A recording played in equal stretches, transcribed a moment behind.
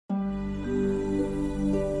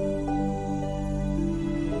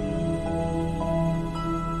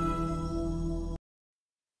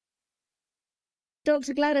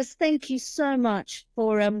Dr. Gladys, thank you so much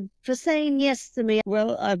for saying yes to me.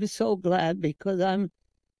 Well, I'm so glad because I'm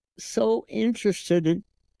so interested in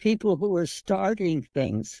people who are starting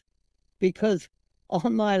things, because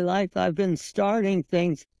all my life I've been starting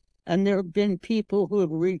things, and there have been people who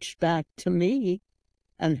have reached back to me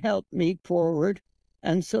and helped me forward.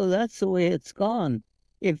 And so that's the way it's gone.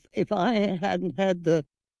 If I hadn't had the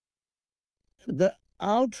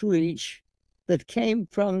outreach that came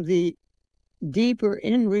from the deeper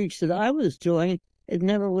inreach that I was doing, it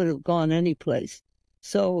never would have gone anyplace.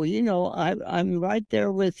 So, I'm right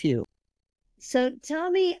there with you. So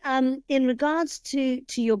tell me, in regards to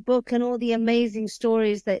your book and all the amazing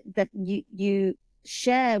stories that you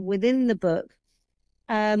share within the book,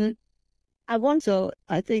 So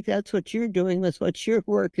I think that's what you're doing with what you're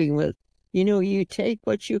working with. You take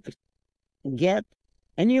what you get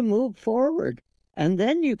and you move forward, and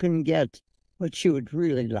then you can get what you would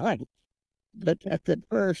really like. But at the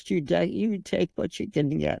first, you take what you can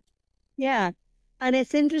get. Yeah. And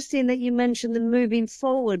it's interesting that you mentioned the moving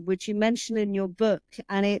forward, which you mentioned in your book.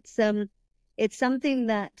 And it's something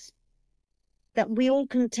that we all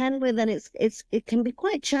contend with, and it can be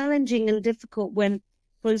quite challenging and difficult when,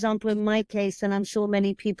 for example, in my case, and I'm sure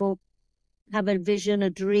many people have a vision, a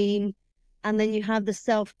dream, and then you have the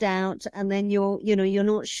self-doubt, and then you're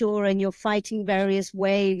not sure, and you're fighting various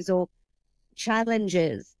waves or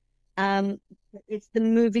challenges. It's the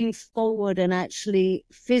moving forward and actually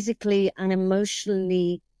physically and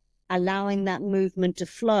emotionally allowing that movement to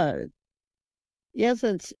flow. Yes,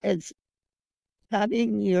 it's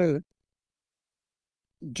having your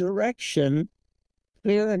direction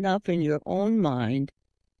clear enough in your own mind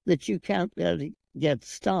that you can't let it get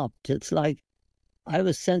stopped. It's like I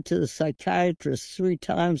was sent to the psychiatrist 3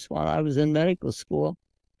 times while I was in medical school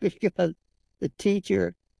because the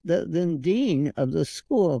teacher, the dean of the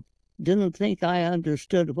school, didn't think I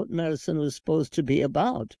understood what medicine was supposed to be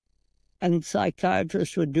about. And the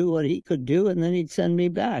psychiatrist would do what he could do, and then he'd send me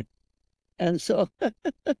back. And so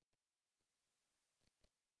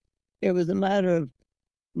it was a matter of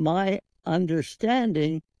my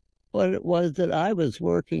understanding what it was that I was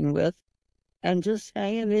working with and just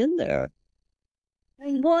hanging in there.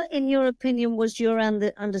 And what, in your opinion, was your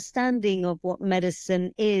understanding of what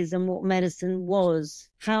medicine is and what medicine was?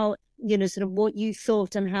 How, sort of what you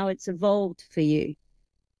thought and how it's evolved for you?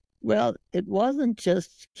 Well, it wasn't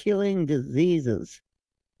just killing diseases.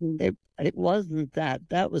 It wasn't that.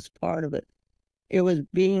 That was part of it. It was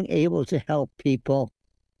being able to help people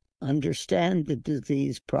understand the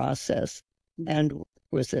disease process and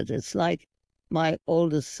with it. It's like my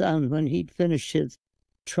oldest son, when he'd finished his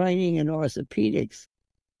training in orthopedics,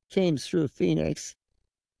 came through Phoenix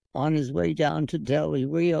on his way down to Del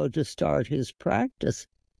Rio to start his practice.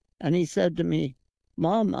 And he said to me,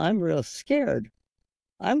 "Mom, I'm real scared.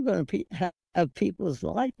 I'm going to have people's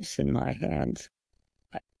lives in my hands."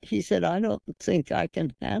 He said, "I don't think I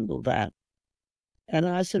can handle that." And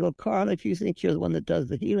I said, "Well, Carl, if you think you're the one that does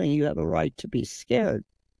the healing, you have a right to be scared.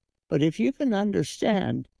 But if you can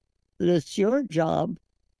understand that it's your job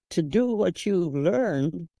to do what you've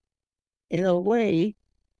learned in a way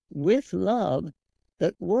with love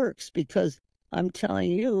that works, because I'm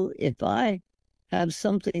telling you, if I have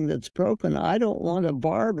something that's broken, I don't want a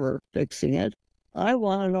barber fixing it. I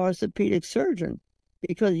want an orthopedic surgeon,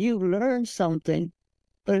 because you've learned something,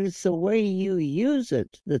 but it's the way you use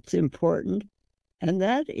it that's important. And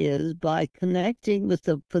that is by connecting with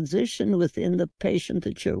the physician within the patient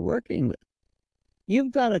that you're working with.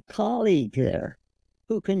 You've got a colleague there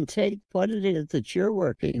who can take what it is that you're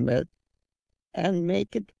working with and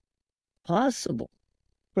make it possible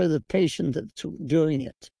for the patient that's doing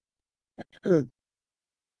it.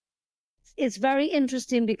 It's very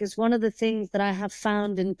interesting because one of the things that I have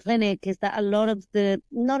found in clinic is that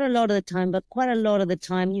not a lot of the time, but quite a lot of the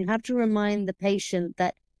time, you have to remind the patient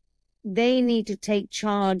that they need to take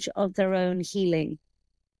charge of their own healing.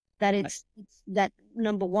 That it's that,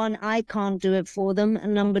 number one, I can't do it for them,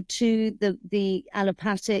 and number two, the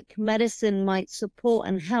allopathic medicine might support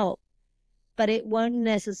and help, but it won't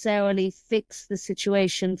necessarily fix the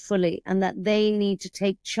situation fully, and that they need to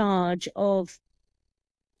take charge of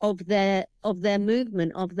their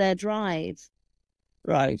movement, of their drive.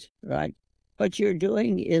 Right. What you're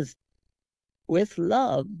doing is with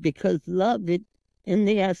love, because love, in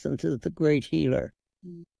the essence, is the great healer.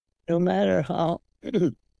 No matter how,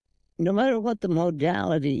 no matter what the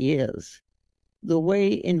modality is, the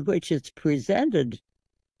way in which it's presented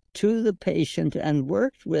to the patient and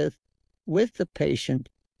worked with the patient.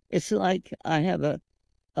 It's like I have a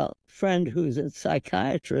friend who's a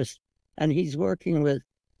psychiatrist, and he's working with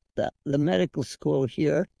the medical school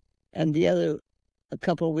here, and the other a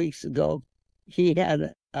couple of weeks ago, he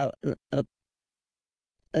had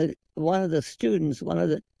one of the students, one of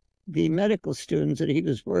the medical students that he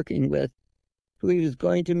was working with, who he was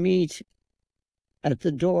going to meet at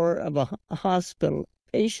the door of a hospital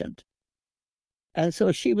patient. And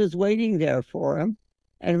so she was waiting there for him.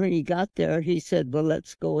 And when he got there, he said, well,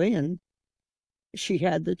 let's go in. She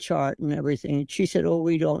had the chart and everything. She said, oh,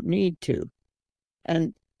 we don't need to.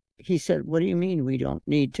 And he said, what do you mean we don't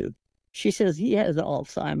need to? She says, he has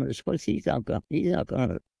Alzheimer's. What's he's not going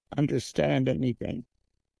to understand anything.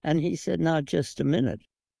 And he said, now, just a minute.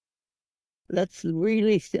 Let's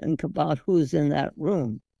really think about who's in that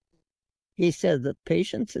room. He said the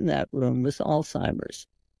patient's in that room with Alzheimer's.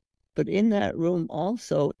 But in that room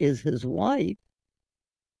also is his wife,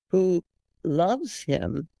 who loves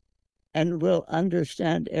him and will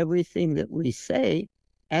understand everything that we say,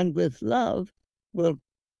 and with love will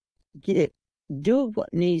do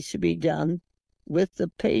what needs to be done with the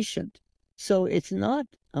patient. So it's not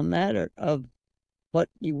a matter of what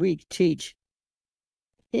we teach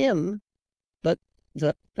him, but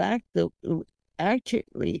the fact that we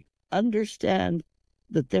actually understand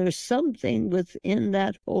that there's something within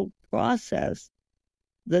that whole process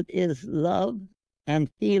that is love and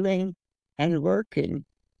healing and working,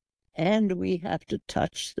 and we have to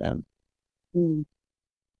touch them.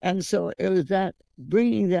 And so it was that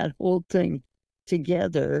bringing that whole thing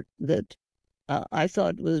together that I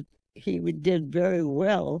thought he did very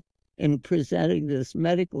well in presenting this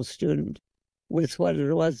medical student with what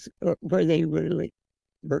it was, where they really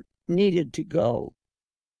needed to go.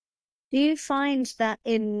 Do you find that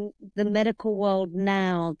in the medical world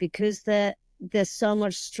now, because there's so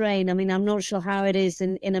much strain? I mean, I'm not sure how it is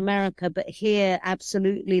in America, but here,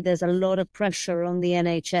 absolutely, there's a lot of pressure on the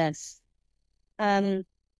NHS.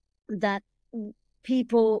 That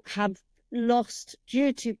people have lost,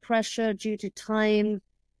 due to pressure, due to time,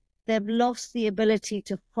 they've lost the ability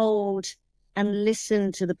to hold and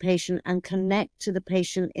listen to the patient and connect to the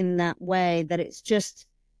patient in that way, that it's just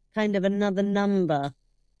kind of another number,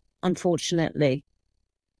 unfortunately.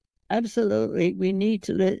 Absolutely. We need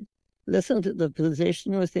to listen to the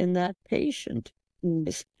physician within that patient.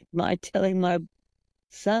 It's my telling my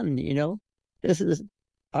son, this is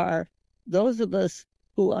those of us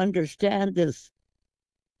who understand this,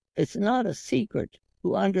 it's not a secret,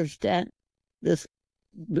 who understand this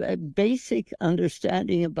basic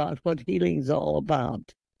understanding about what healing's all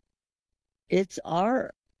about. It's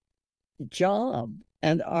our job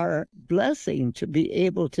and our blessing to be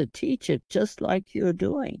able to teach it just like you're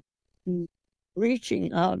doing.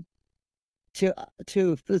 Reaching out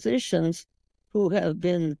to physicians who have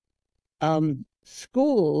been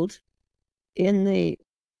schooled in the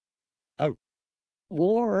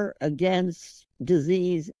war against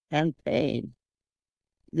disease and pain.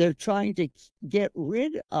 They're trying to get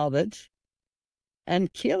rid of it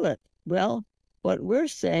and kill it. Well, what we're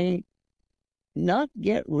saying, not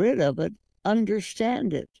get rid of it,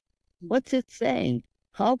 understand it. What's it saying?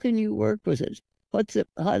 How can you work with it?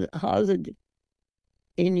 How's it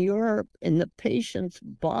in the patient's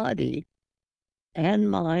body and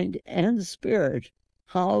mind and spirit?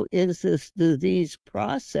 How is this disease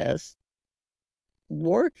process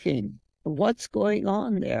working? What's going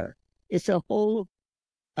on there? It's a whole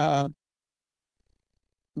about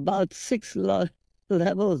 6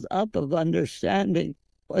 levels up of understanding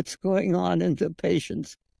what's going on in the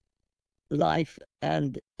patient's life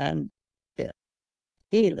and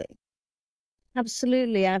healing.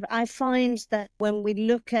 Absolutely. I find that when we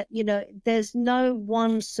look at, there's no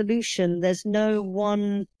one solution, there's no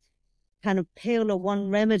one kind of pill or one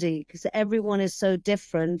remedy, because everyone is so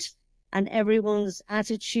different, and everyone's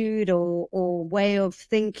attitude or way of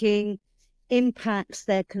thinking impacts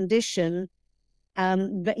their condition.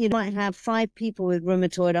 But you might have 5 people with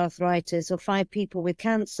rheumatoid arthritis or 5 people with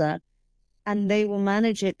cancer, and they will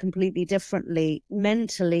manage it completely differently,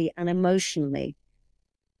 mentally and emotionally.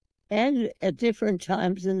 And at different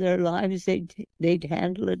times in their lives, they'd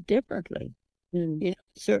handle it differently.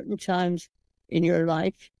 Certain times in your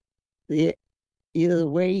life, the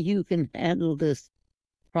way you can handle this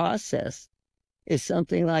process is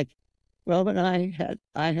something like, well, when I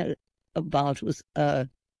had a bout with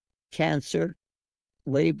cancer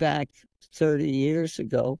way back 30 years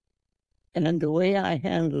ago, and the way I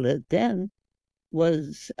handled it then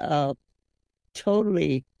was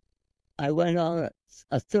totally. I went on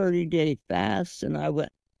a 30-day fast, and I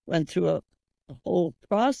went through a whole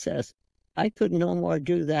process. I could no more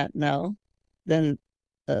do that now than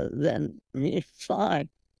fly.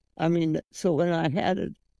 I mean, so when I had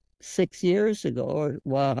it 6 years ago, or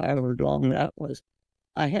however long that was,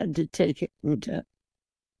 I had to take it into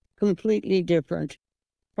completely different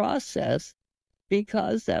process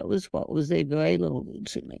because that was what was available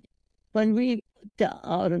to me. When we put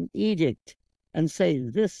out an edict and say,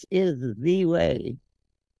 this is the way,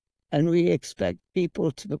 and we expect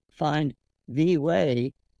people to find the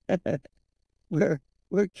way,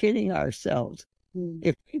 we're kidding ourselves.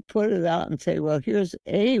 If we put it out and say, well, here's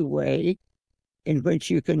a way in which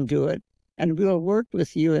you can do it, and we'll work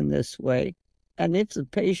with you in this way. And if the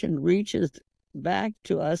patient reaches back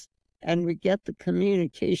to us and we get the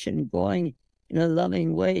communication going in a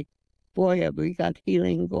loving way, boy, have we got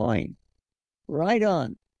healing going. Right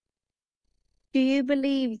on. Do you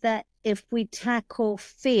believe that if we tackle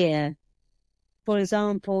fear, for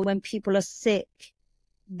example, when people are sick,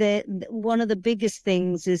 one of the biggest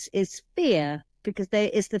things is fear, because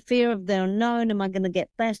it's the fear of the unknown. Am I going to get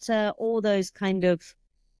better? All those kind of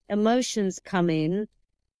emotions come in.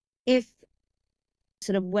 If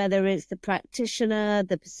sort of whether it's the practitioner,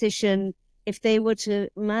 the physician, if they were to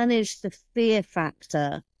manage the fear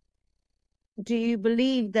factor, do you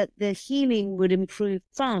believe that the healing would improve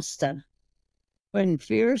faster? When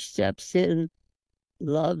fear steps in,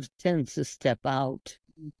 love tends to step out.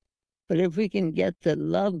 But if we can get the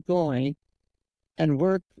love going and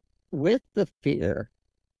work with the fear,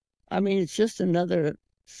 I mean, it's just another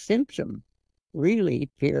symptom, really,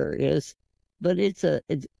 fear is, but it's a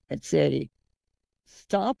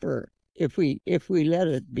stopper if we let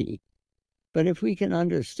it be. But if we can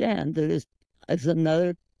understand that it's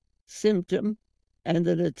another symptom and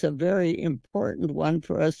that it's a very important one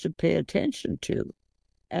for us to pay attention to,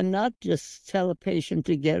 and not just tell a patient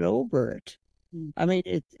to get over it. I mean,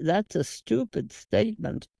 that's a stupid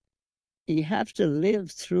statement. You have to live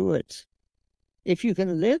through it. If you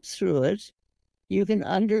can live through it, you can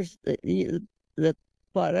understand that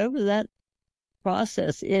whatever that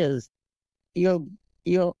process is,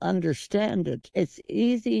 you'll understand it. It's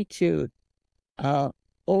easy to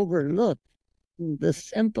overlook the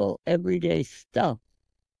simple everyday stuff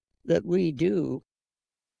that we do,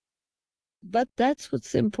 but that's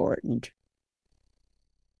what's important.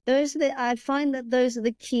 I find that those are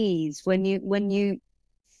the keys when you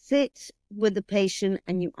sit with the patient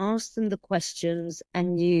and you ask them the questions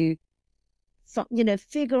and you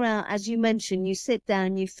figure out, as you mentioned, you sit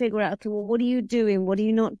down, you figure out, okay, well, what are you doing? What are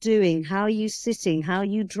you not doing? How are you sitting? How are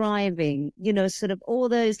you driving? Sort of all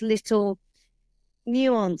those little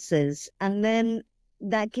nuances. And then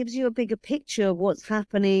that gives you a bigger picture of what's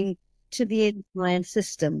happening to the entire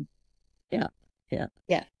system. Yeah.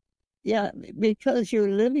 Yeah, because you're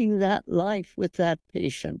living that life with that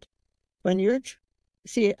patient. When you're,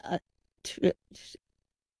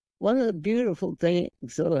 one of the beautiful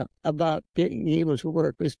things about being able to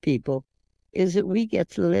work with people is that we get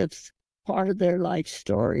to live part of their life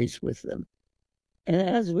stories with them. And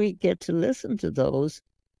as we get to listen to those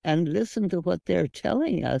and listen to what they're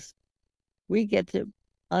telling us, we get to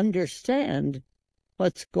understand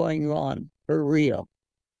what's going on for real.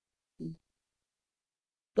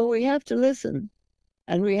 But we have to listen,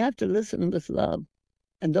 and we have to listen with love.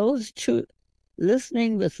 And those two,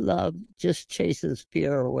 listening with love just chases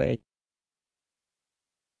fear away.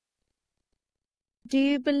 Do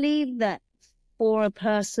you believe that for a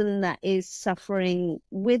person that is suffering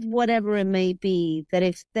with whatever it may be, that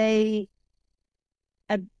if they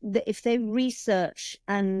research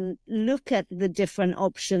and look at the different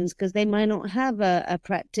options, because they might not have a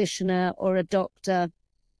practitioner or a doctor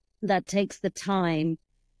that takes the time,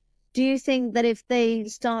 do you think that if they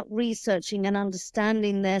start researching and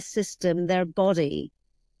understanding their system, their body,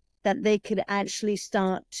 that they could actually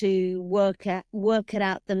start to work it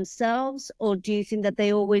out themselves? Or do you think that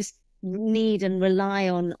they always need and rely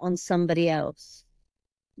on somebody else?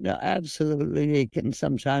 No, absolutely, they can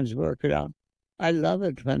sometimes work it out. I love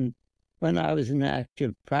it when I was in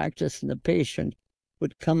active practice and the patient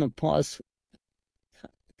would come upon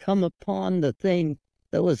the thing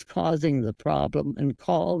that was causing the problem and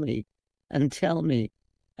call me and tell me.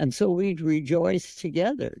 And so we'd rejoice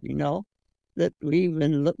together, that we've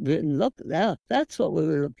been looking at. That's what we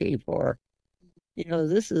were looking for.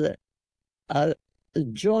 This is a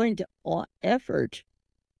joint effort.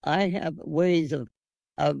 I have ways of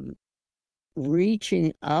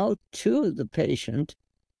reaching out to the patient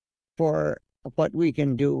for what we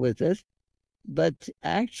can do with it. But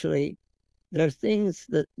actually, there are things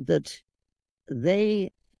that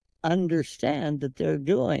they understand that they're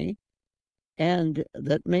doing, and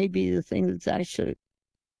that may be the thing that's actually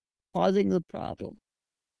causing the problem.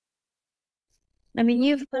 I mean,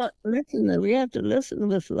 you've got... We have to listen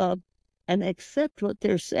with love and accept what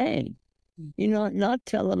they're saying. Not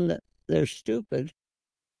tell them that they're stupid.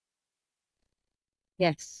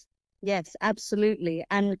 Yes, absolutely.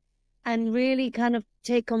 And and really kind of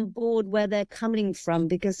take on board where they're coming from,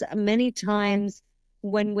 because many times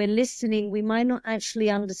when we're listening, we might not actually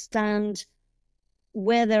understand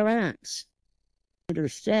where they're at.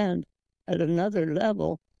 Understand at another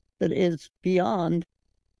level that is beyond.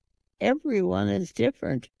 Everyone is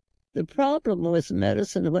different. The problem with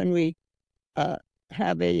medicine, when we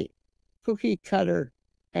have a cookie cutter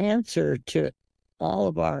answer to all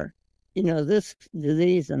of our, this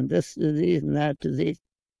disease and this disease and that disease,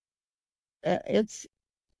 it's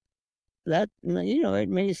that, it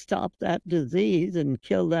may stop that disease and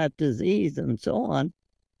kill that disease and so on,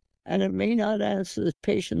 and it may not answer the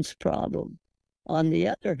patient's problem. On the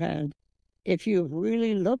other hand, if you've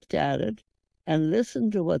really looked at it and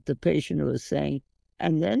listened to what the patient was saying,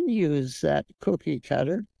 and then use that cookie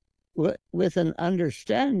cutter with an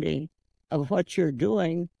understanding of what you're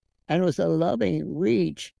doing and with a loving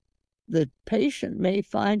reach, the patient may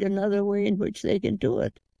find another way in which they can do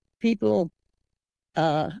it. People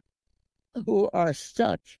who are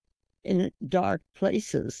stuck in dark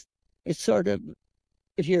places, it's sort of,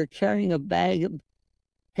 if you're carrying a bag of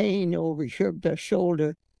pain over your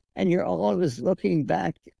shoulder and you're always looking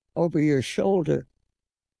back over your shoulder,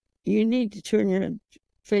 you need to turn your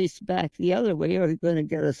face back the other way or you're going to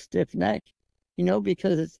get a stiff neck,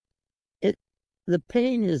 because the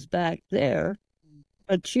pain is back there,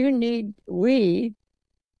 but we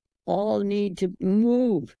all need to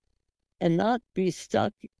move and not be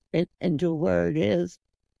stuck into where it is,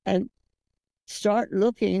 and start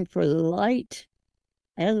looking for light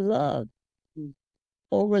and love.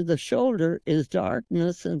 Over the shoulder is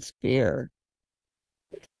darkness and fear.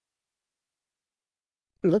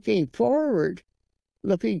 Looking forward,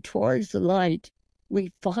 looking towards the light,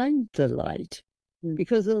 we find the light,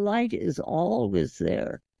 because the light is always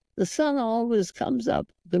there. The sun always comes up.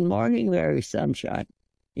 Good morning, Mary Sunshine.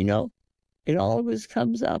 It always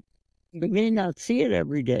comes up. We may not see it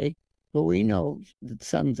every day, but we know the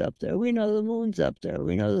sun's up there. We know the moon's up there.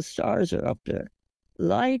 We know the stars are up there.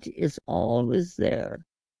 Light is always there.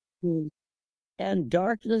 And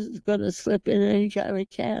darkness is going to slip in anytime it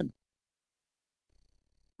can.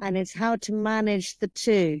 And it's how to manage the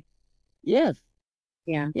two. Yes.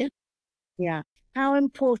 Yeah. Yeah. Yeah. How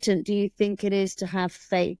important do you think it is to have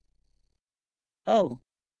faith? Oh,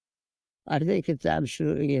 I think it's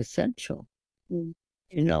absolutely essential.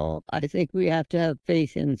 I think we have to have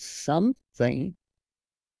faith in something,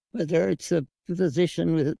 whether it's a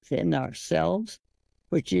position within ourselves,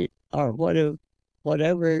 or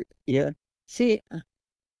whatever. See,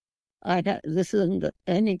 this isn't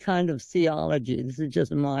any kind of theology. This is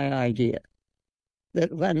just my idea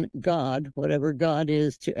that when God, whatever God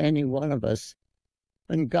is to any one of us,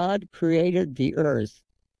 when God created the earth,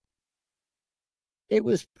 it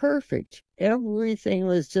was perfect. Everything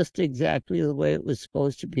was just exactly the way it was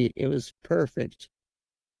supposed to be. It was perfect.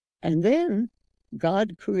 And then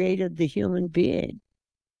God created the human being.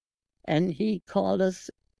 And he called us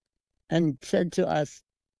and said to us,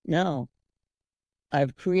 now,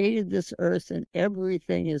 I've created this earth and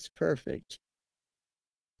everything is perfect.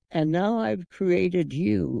 And now I've created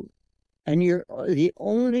you. And you're the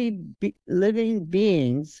only living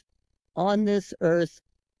beings on this earth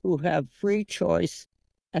who have free choice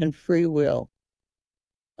and free will.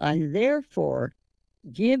 I therefore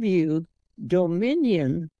give you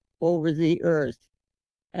dominion over the earth.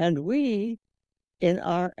 And we, in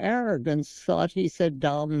our arrogance, thought he said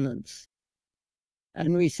dominance.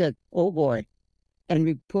 And we said, oh boy. And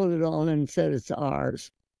we put it on and said it's ours.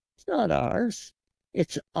 It's not ours.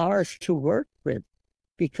 It's ours to work with,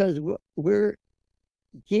 because we're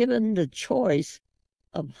given the choice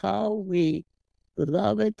of how we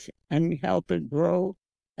love it and help it grow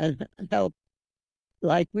and help,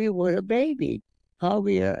 like we would a baby, how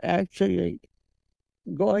we are actually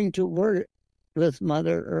going to work with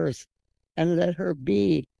Mother Earth and let her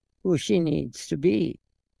be who she needs to be.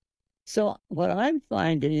 So what I'm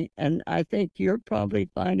finding, and I think you're probably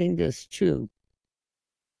finding this too,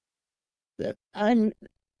 that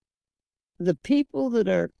the people that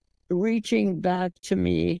are reaching back to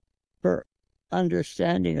me for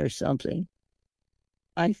understanding or something,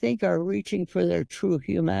 I think are reaching for their true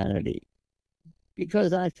humanity.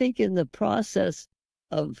 Because I think in the process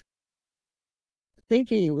of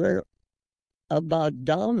thinking about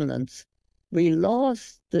dominance, we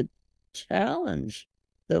lost the challenge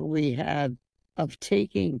that we had of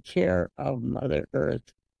taking care of Mother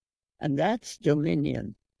Earth. And that's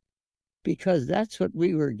dominion, because that's what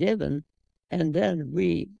we were given, and then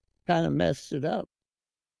we kind of messed it up.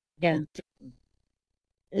 Yeah.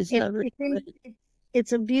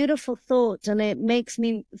 It's a beautiful thought, and it makes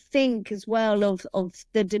me think as well of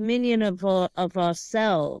the dominion of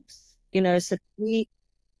ourselves. So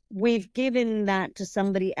we've given that to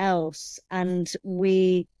somebody else, and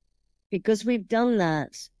because we've done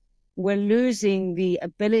that, we're losing the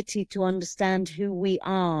ability to understand who we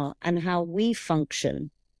are and how we function.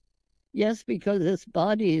 Yes, because this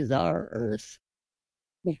body is our earth.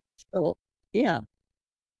 So, yeah.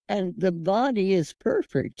 And the body is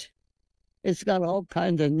perfect. It's got all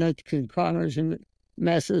kinds of nuts and corners and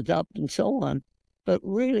messes up and so on. But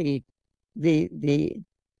really, the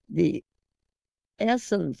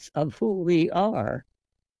essence of who we are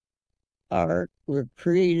we're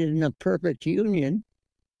created in a perfect union.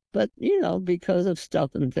 But because of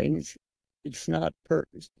stuff and things, it's not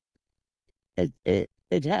perfect.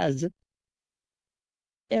 It has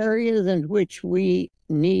areas in which we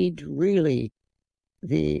need really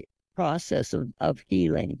the process of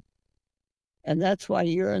healing. And that's why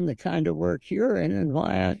you're in the kind of work you're in, and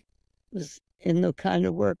why I was in the kind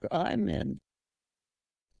of work I'm in.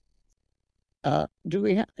 Do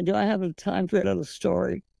I have time for a little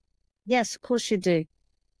story? Yes, of course you do.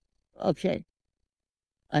 Okay.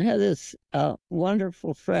 I had this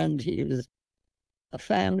wonderful friend. He was a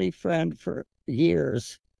family friend for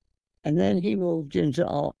years, and then he moved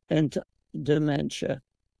into dementia,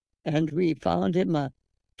 and we found him a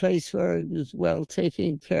place where he was well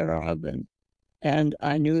taken care of, and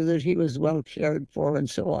I knew that he was well cared for and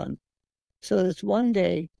so on. So this one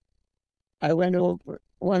week, I went over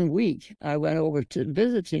to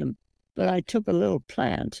visit him, but I took a little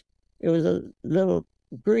plant. It was a little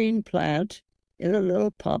green plant in a little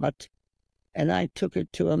pot, and I took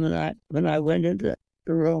it to him, and when I went into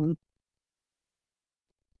the room,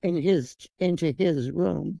 into his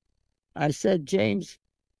room, I said, James,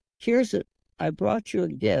 here's it. I brought you a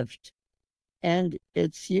gift, and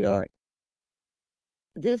this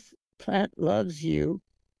plant loves you,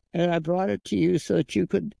 and I brought it to you so that you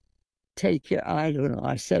could take care. I don't know.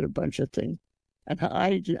 I said a bunch of things, and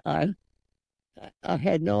I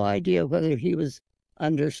had no idea whether he was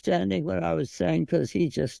understanding what I was saying, because he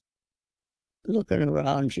just looking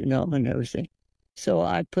around, and everything. So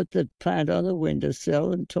I put the plant on the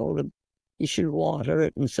windowsill and told him he should water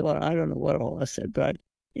it and so on. I don't know what all I said, but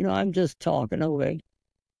I'm just talking away.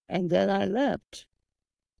 And then I left,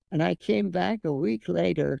 and I came back a week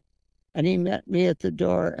later, and he met me at the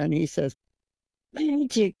door, and he says,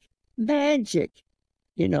 magic, magic,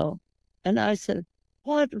 And I said,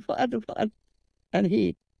 what? And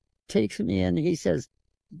he takes me in, he says,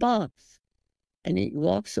 box. And he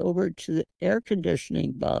walks over to the air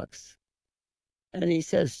conditioning box, and he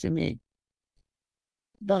says to me,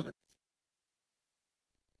 box,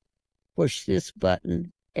 push this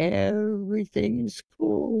button, everything's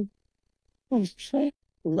cool.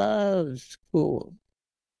 Love's cool.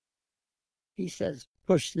 He says,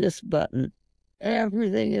 push this button,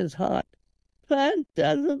 everything is hot. Plant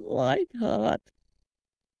doesn't like hot.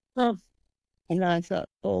 And I thought,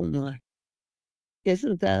 oh my,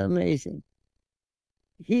 isn't that amazing?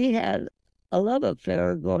 He had a love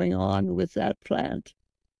affair going on with that plant,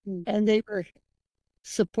 and they were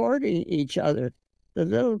supporting each other. The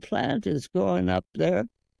little plant is growing up there,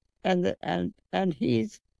 and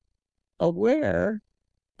he's aware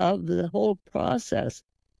of the whole process.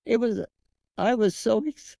 I was so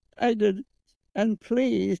excited and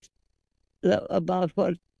pleased about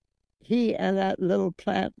what he and that little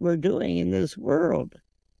plant were doing in this world.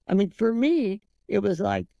 I mean, for me, it was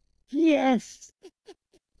like, yes.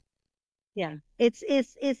 Yeah, it's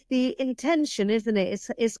the intention, isn't it?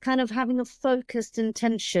 It's kind of having a focused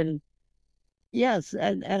intention. Yes,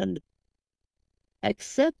 and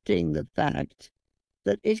accepting the fact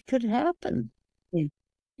that it could happen. Yeah.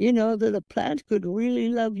 That a plant could really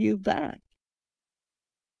love you back.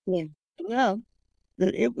 Yeah. Well,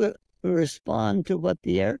 that it would respond to what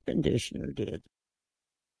the air conditioner did.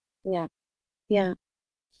 Yeah. Yeah.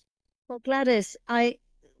 Well, Gladys,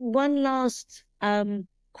 one last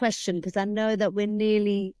question, because I know that we're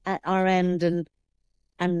nearly at our end, and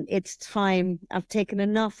it's time. I've taken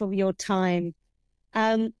enough of your time.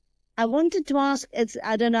 I wanted to ask,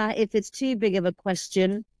 I don't know if it's too big of a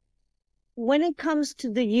question. When it comes to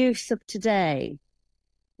the youth of today,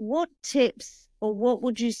 what tips or what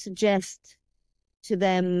would you suggest to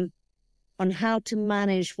them on how to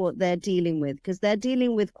manage what they're dealing with? Because they're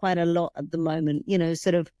dealing with quite a lot at the moment,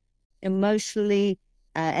 sort of emotionally,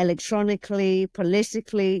 electronically,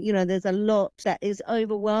 politically, there's a lot that is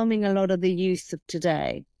overwhelming a lot of the youth of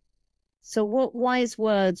today. So what wise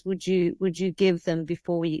words would you give them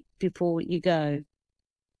before you go?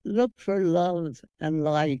 Look for love and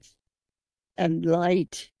light and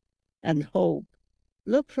hope.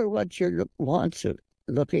 Look for what you're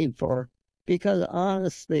looking for, because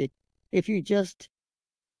honestly, if you just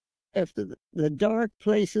if the dark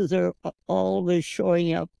places are always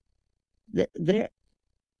showing up, they're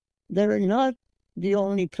not the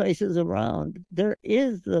only places around. There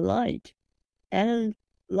is the light, and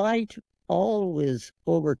light always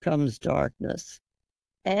overcomes darkness,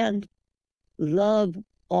 and love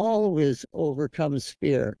always overcomes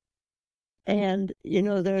fear. And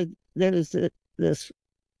there's this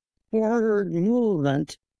forward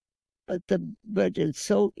movement, but it's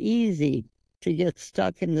so easy to get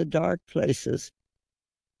stuck in the dark places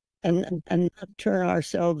and not turn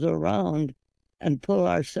ourselves around and pull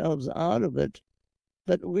ourselves out of it.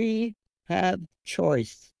 But we have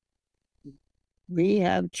choice. We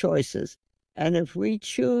have choices. And if we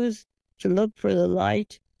choose to look for the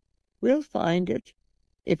light, we'll find it.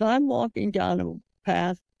 If I'm walking down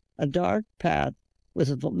a dark path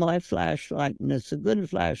with my flashlight, and it's a good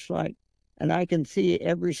flashlight, and I can see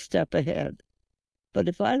every step ahead. But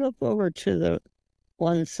if I look over to the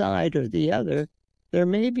one side or the other, there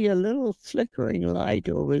may be a little flickering light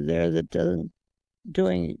over there that doesn't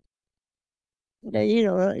doing,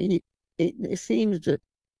 it seems to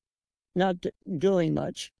not doing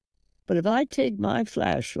much. But if I take my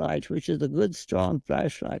flashlight, which is a good strong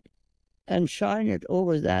flashlight, and shine it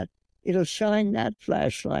over that, it'll shine that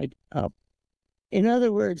flashlight up. In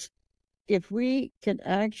other words, if we can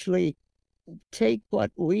actually take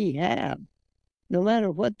what we have, no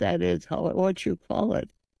matter what that is, what you call it,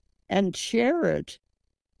 and share it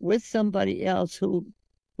with somebody else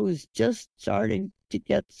who's just starting to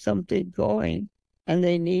get something going, and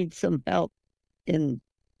they need some help in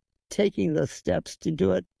taking the steps to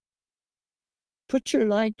do it, put your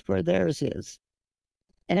light where theirs is.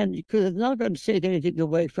 And because it's not going to take anything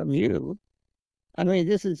away from you. I mean,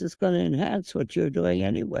 this is just going to enhance what you're doing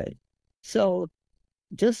anyway. So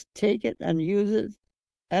just take it and use it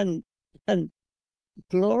and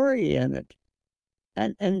glory in it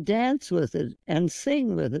and dance with it and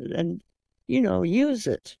sing with it and, use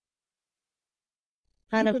it.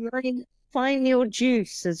 Kind of find your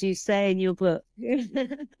juice, as you say in your book.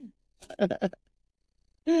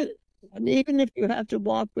 And even if you have to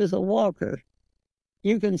walk with a walker,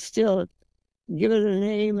 you can still give it a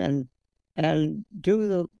name and do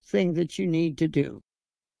the thing that you need to do.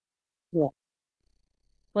 Yeah.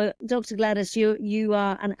 Well, Dr. Gladys, you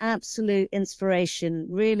are an absolute inspiration,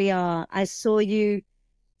 really are. I saw you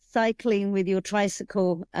cycling with your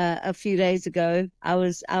tricycle a few days ago. I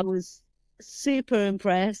was super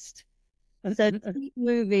impressed. So keep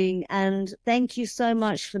moving, and thank you so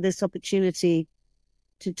much for this opportunity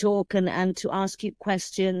to talk and to ask you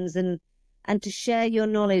questions and to share your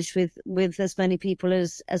knowledge with as many people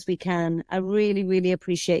as we can. I really, really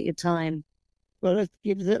appreciate your time. Well, it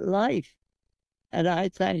gives it life, and I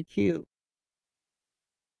thank you.